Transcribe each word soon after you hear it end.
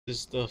This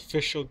is the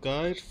official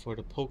guide for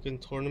the Pokken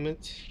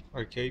tournament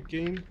arcade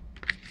game.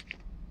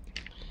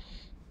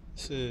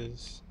 This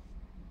is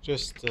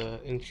just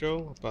the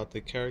intro about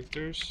the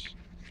characters.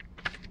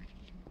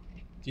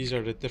 These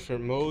are the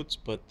different modes,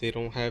 but they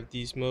don't have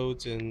these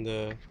modes in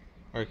the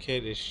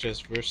arcade. It's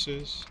just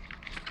versus.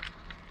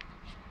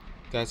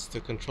 That's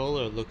the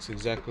controller. It looks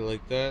exactly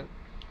like that.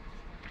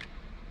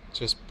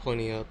 Just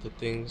pointing out the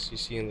things you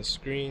see on the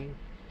screen.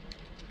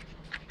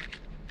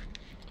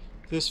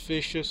 This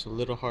phase shift's a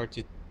little hard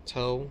to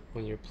tell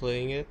when you're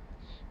playing it,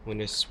 when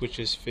it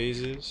switches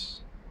phases.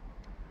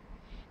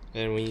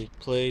 And when you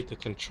play, the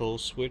control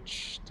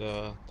switch,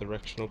 the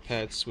directional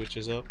pad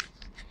switches up.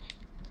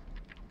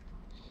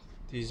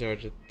 These are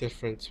the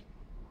different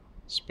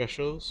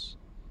specials,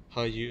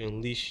 how you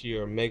unleash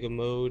your mega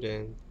mode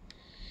and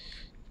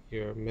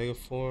your mega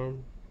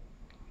form.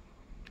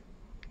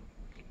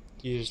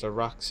 These are the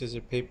rock,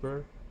 scissors,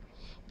 paper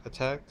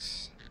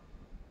attacks.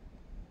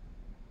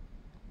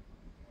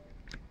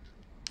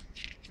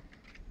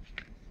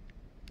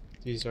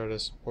 These are the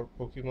support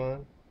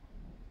Pokemon.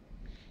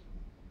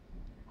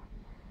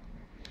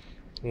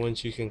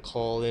 Ones you can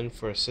call in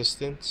for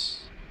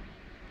assistance.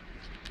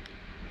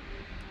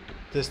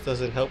 This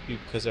doesn't help you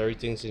because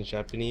everything's in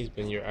Japanese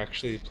when you're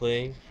actually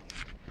playing.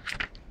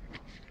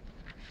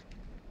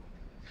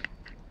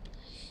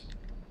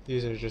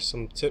 These are just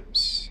some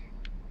tips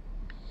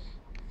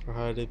for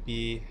how to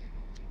be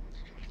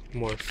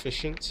more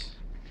efficient.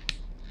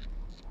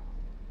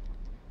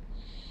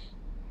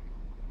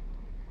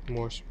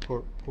 More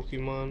support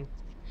Pokemon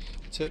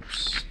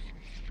tips.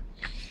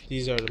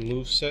 These are the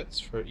move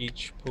sets for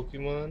each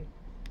Pokemon.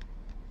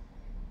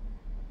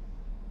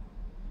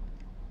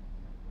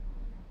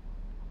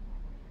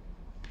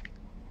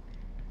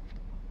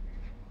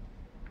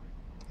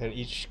 And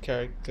each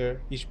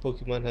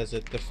Pokemon has a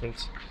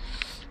different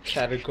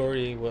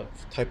category, what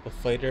type of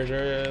fighter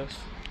they're of.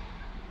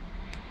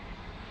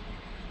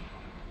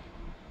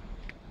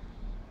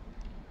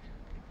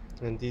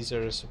 And these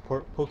are the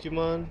support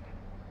Pokemon.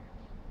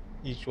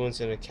 Each one's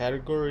in a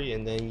category,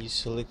 and then you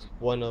select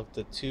one of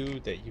the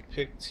two that you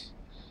picked,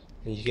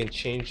 and you can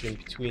change in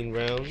between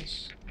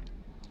rounds.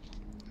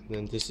 And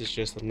then this is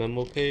just a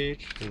memo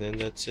page, and then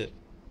that's it.